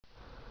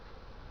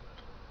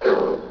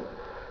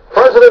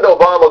President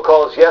Obama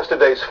calls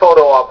yesterday's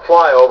photo op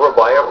flyover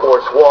by Air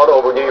Force One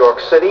over New York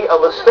City a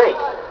mistake.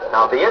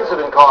 Now, the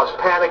incident caused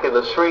panic in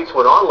the streets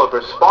when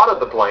onlookers spotted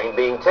the plane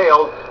being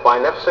tailed by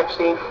an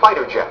F-16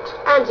 fighter jet.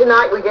 And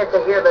tonight we get to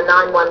hear the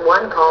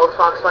 911 calls.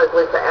 Fox 5's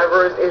Lisa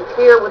Evers is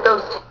here with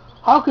those...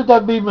 How could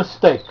that be a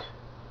mistake?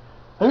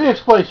 Let me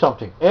explain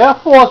something. Air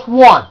Force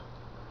One,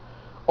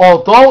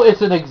 although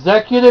it's an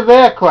executive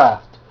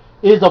aircraft,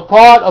 is a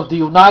part of the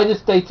United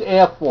States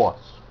Air Force.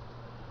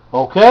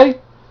 Okay?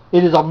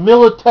 It is a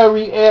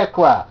military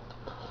aircraft.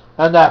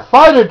 And that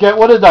fighter jet,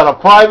 what is that, a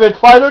private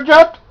fighter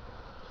jet?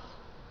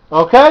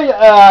 Okay?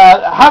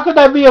 How could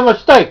that be a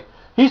mistake?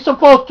 He's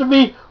supposed to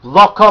be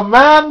the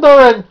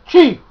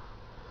commander-in-chief.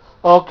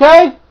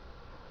 Okay?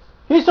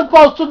 He's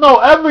supposed to know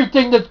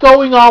everything that's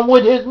going on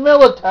with his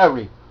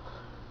military.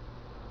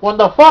 When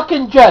the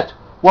fucking jets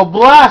were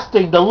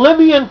blasting the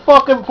Libyan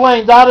fucking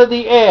planes out of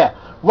the air,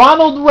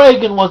 Ronald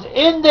Reagan was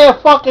in their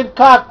fucking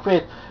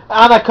cockpit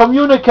on a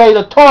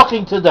communicator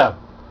talking to them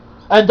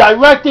and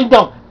directing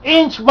them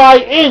inch by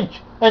inch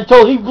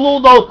until he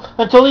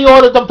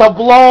ordered them to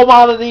blow them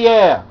out of the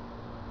air.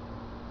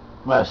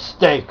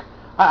 Mistake.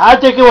 I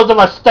think it was a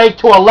mistake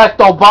to elect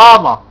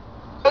Obama.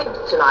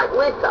 Tonight,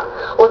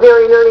 Lisa. Well,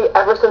 Gary and Ernie,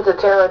 ever since the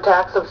terror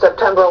attacks of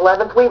September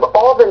 11th, we've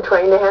all been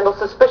trained to handle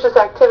suspicious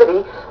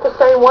activity the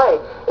same way.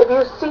 If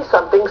you see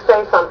something,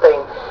 say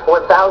something.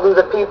 When thousands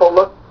of people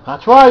looked...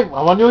 That's right.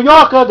 I'm a New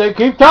Yorker. They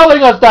keep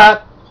telling us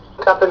that.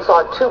 ...up and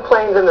saw two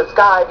planes in the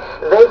sky,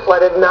 they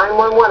flooded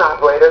 911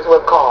 operators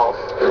with calls.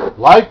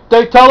 Like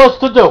they tell us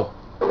to do.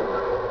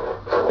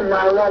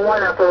 911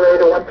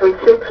 operator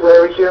 136,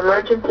 where is your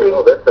emergency?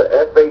 Oh, that's the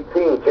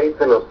F-18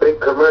 chasing a big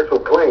commercial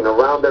plane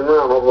around and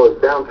around over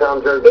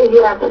downtown Jersey.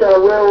 Yes, sir,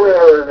 we're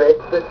aware of it.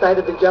 The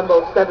sight of the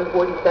Jumbo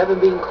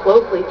 747 being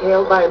closely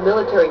tailed by a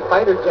military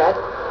fighter jet,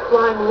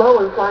 flying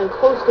low and flying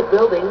close to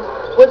buildings,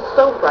 was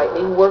so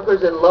frightening,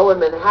 workers in Lower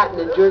Manhattan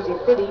and Jersey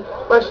City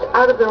rushed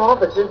out of their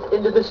offices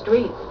into the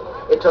streets.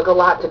 It took a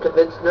lot to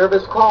convince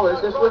nervous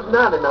callers this was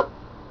not enough.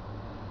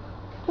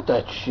 Look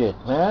at that shit,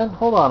 man.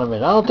 Hold on a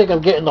minute. I don't think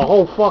I'm getting the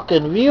whole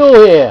fucking view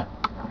here.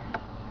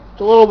 It's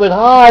a little bit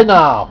high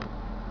now.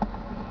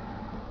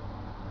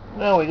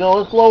 There we go.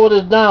 Let's lower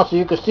this down so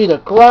you can see the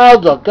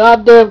crowds of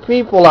goddamn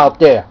people out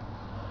there.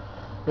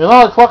 You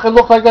know, it fucking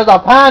looks like there's a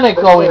panic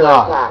going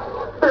on.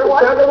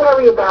 What to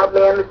worry about,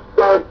 man.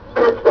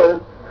 Testing.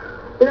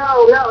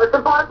 No, it's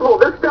impossible.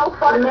 There's no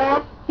fun,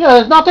 man. Yeah,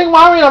 there's nothing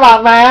worried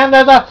about, man.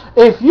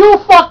 If you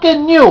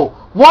fucking knew,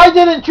 why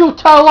didn't you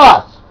tell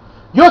us?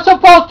 You're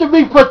supposed to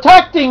be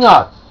protecting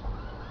us.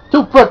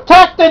 To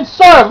protect and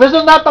serve.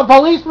 Isn't that the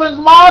policeman's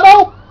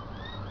motto?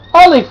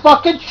 Holy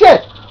fucking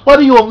shit. What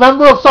are you, a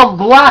member of some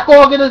black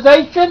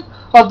organization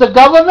of the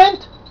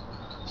government?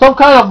 Some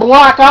kind of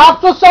black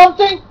ops or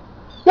something?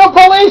 You're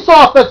police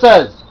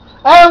officers.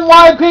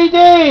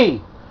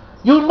 NYPD.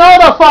 You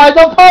notify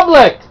the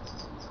public.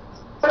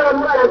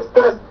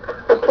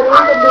 The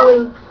plane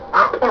doing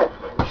a test.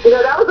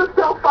 That was a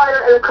stealth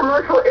fighter and a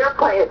commercial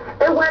airplane.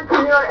 It went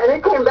to near and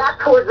it came back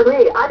towards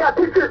me. I got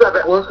pictures of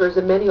it. Workers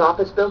in many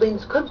office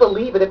buildings couldn't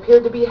believe it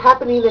appeared to be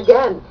happening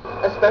again,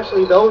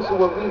 especially those who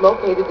were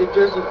relocated to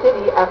Jersey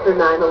City after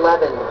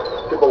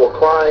 9/11. People were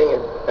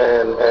crying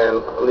and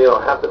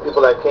half the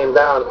people that came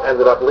down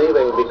ended up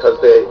leaving because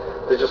they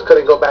just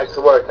couldn't go back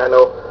to work. I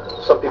know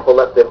some people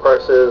left their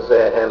purses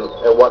and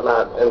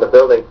whatnot in the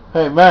building.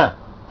 Hey man,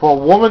 for a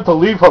woman to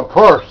leave her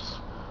purse,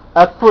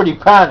 that's pretty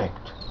panicked.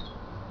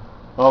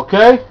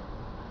 Okay?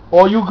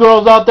 All you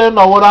girls out there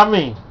know what I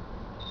mean.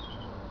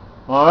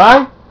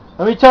 Alright?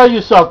 Let me tell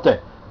you something.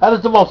 That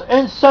is the most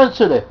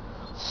insensitive,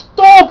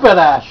 stupid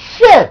ass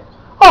shit.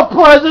 A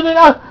president.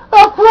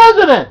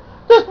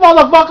 This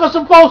motherfucker's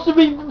supposed to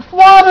be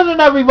smarter than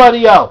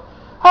everybody else.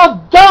 How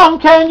dumb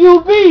can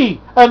you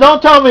be? And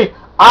don't tell me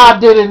I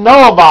didn't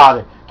know about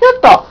it.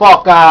 Get the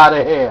fuck out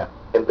of here.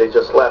 And they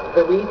just left.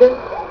 The reason?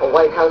 A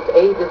White House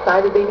aide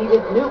decided they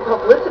needed new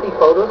publicity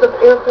photos of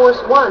Air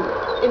Force One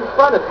in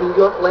front of New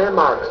York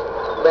landmarks.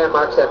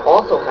 Landmarks that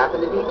also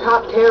happened to be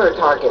top terror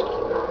targets.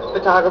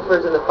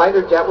 Photographers in the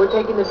fighter jet were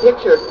taking the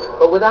pictures,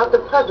 but without the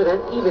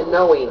president even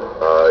knowing.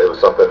 It was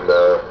something,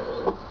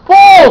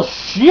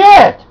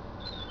 Bullshit!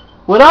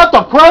 Without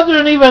the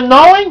president even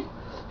knowing?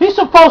 He's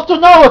supposed to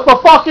know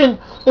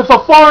if a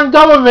foreign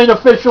government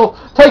official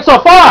takes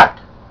a fart.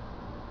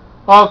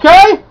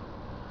 Okay?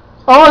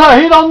 Oh,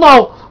 he don't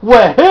know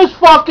where his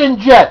fucking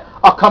jet,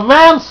 a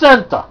command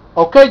center,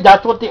 okay,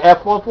 that's what the Air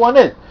Force One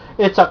is.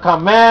 It's a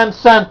command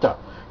center.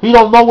 He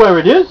don't know where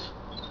it is.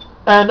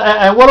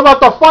 And what about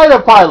the fighter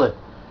pilot?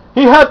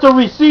 He had to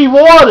receive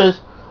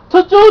orders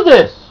to do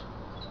this.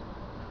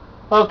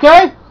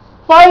 Okay?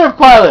 Fighter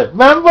pilot,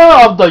 member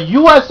of the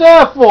U.S.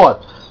 Air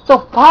Force. The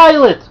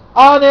pilots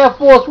on Air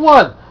Force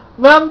One,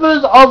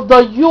 members of the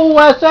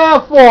U.S.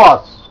 Air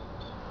Force.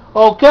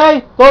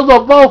 Okay? Those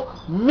are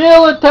both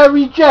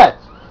military jets.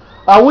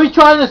 Are we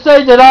trying to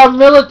say that our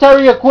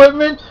military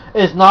equipment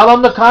is not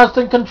under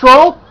constant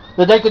control?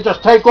 That they could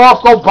just take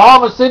off, go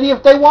bomb a city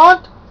if they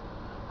want?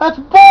 That's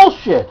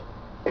bullshit.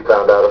 He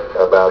found out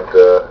about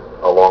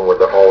a along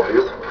with all of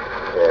you,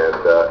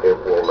 and it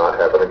will not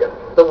happen again.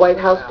 The White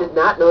House did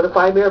not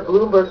notify Mayor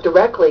Bloomberg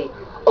directly,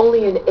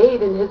 only an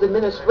aide in his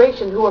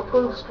administration who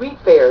approved street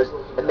fairs,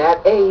 and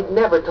that aide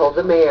never told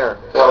the mayor.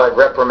 Well, I've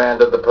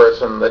reprimanded the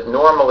person that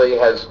normally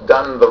has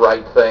done the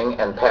right thing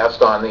and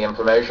passed on the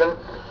information.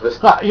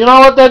 You know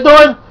what they're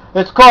doing?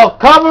 It's called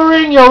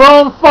covering your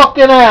own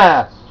fucking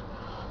ass.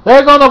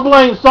 They're going to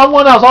blame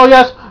someone else. Oh,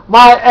 yes,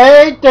 my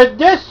aide did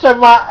this and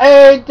my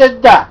aide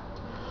did that.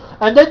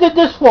 And they did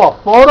this for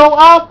a photo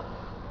op?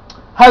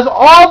 Has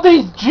all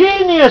these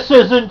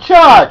geniuses in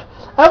charge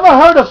ever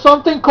heard of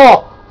something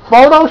called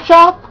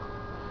Photoshop?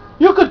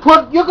 You could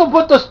put the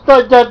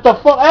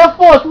Air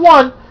Force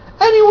One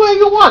anywhere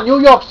you want. New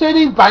York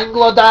City,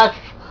 Bangladesh,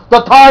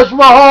 the Taj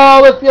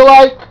Mahal, if you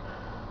like.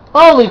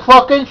 Holy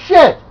fucking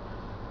shit!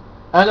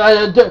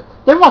 And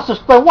they must have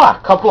spent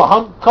what, couple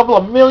of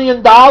 $1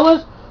 million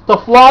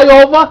to fly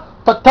over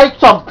to take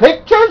some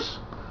pictures?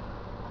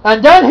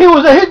 And then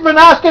he'd been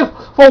asking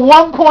for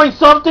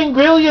 $1.something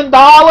billion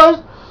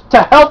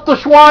to help the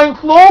swine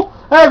flu.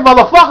 Hey,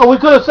 motherfucker, we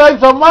could have saved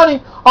some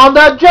money on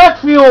that jet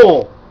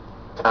fuel.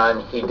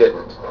 And he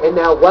didn't. And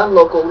now one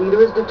local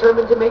leader is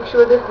determined to make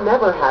sure this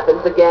never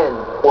happens again.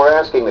 We're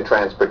asking the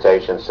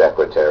Transportation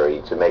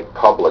Secretary to make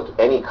public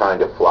any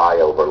kind of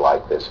flyover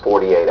like this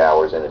 48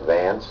 hours in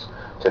advance,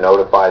 to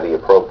notify the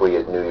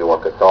appropriate New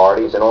York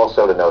authorities, and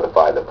also to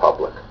notify the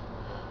public.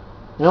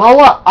 You know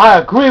what? I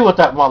agree with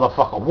that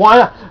motherfucker. Why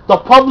not? The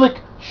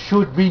public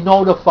should be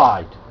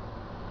notified.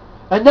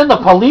 And then the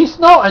police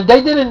know, and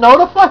they didn't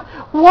notify?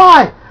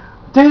 Why?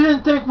 They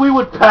didn't think we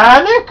would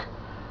panic?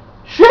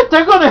 Shit,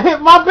 they're going to hit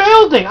my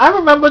building. I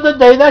remember the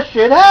day that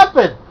shit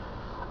happened.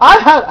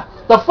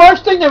 The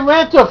first thing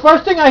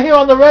I hear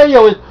on the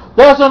radio is,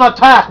 there's an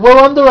attack. We're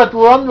under at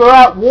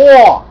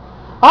war.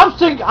 I'm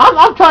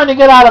trying to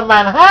get out of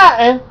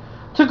Manhattan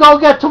to go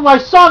get to my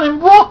son in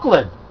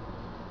Brooklyn.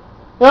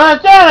 You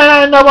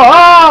understand? And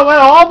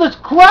all this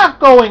crap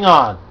going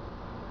on.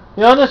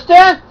 You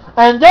understand?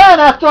 And then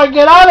after I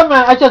get out of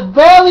Manhattan, I just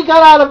barely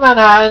got out of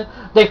Manhattan,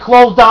 they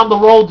closed down the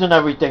roads and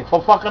everything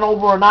for fucking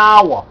over an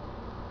hour.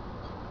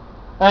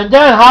 And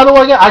then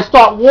I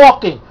start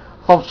walking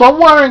from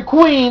somewhere in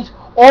Queens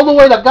all the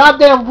way to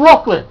goddamn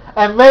Brooklyn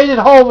and made it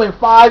home in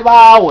 5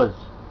 hours.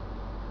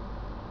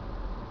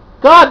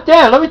 God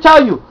damn, let me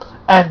tell you.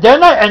 And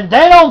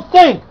they don't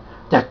think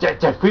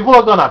that people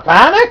are gonna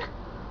panic?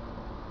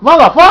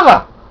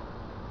 Motherfucker!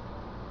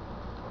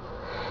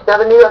 Now,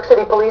 the New York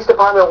City Police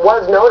Department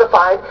was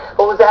notified,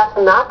 but was asked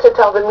not to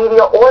tell the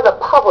media or the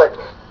public.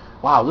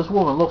 Wow, this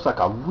woman looks like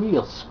a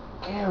real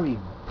scary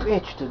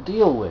bitch to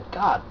deal with.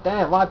 God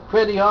damn, I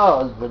pity her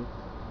husband.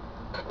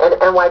 An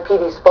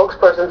NYPD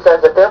spokesperson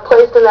says if they're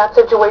placed in that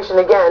situation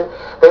again,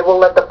 they will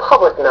let the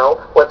public know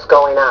what's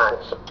going on.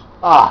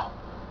 Ah,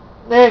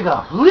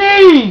 nigga,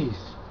 please!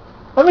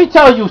 Let me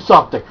tell you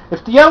something.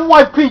 If the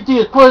NYPD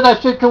is put in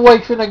that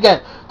situation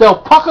again, they'll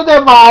pucker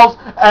their mouths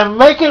and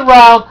make it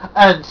round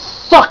and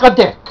suck a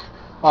dick.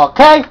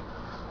 Okay?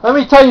 Let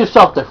me tell you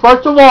something.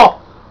 First of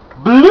all,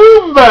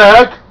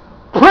 Bloomberg,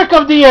 prick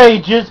of the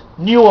ages,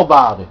 knew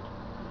about it.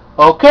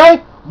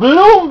 Okay?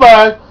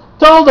 Bloomberg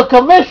told the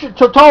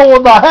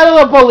head of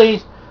the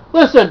police,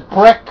 listen,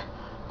 prick,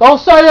 don't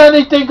say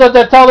anything because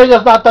they're telling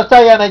us not to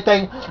say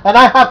anything, and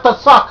I have to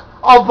suck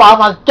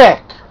Obama's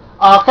dick.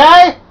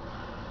 Okay?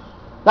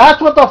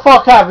 That's what the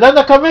fuck happened. Then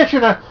the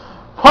commissioner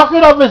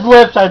puckered up his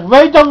lips and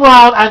made them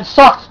round and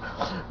sucked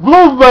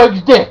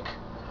Bloomberg's dick.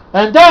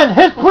 And then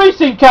his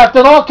precinct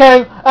captain all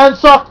came and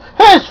sucked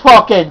his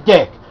fucking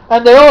dick.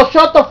 And they all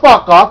shut the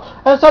fuck up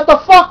and said the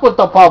fuck with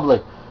the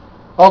public.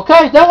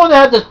 Okay? Then when they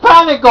had this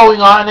panic going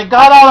on and it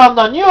got out on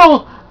the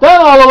news, then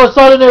all of a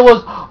sudden it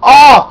was,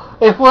 oh,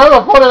 if we're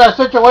ever put in that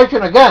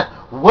situation again,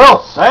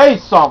 we'll say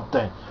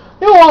something.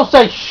 You won't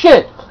say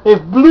shit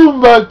if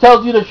Bloomberg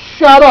tells you to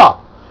shut up.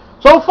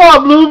 So far,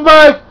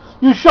 Bloomberg,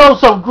 you show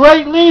some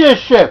great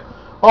leadership.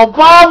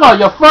 Obama,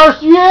 your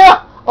first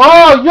year?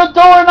 Oh, you're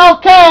doing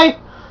okay.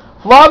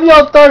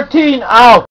 Flavio 13 out.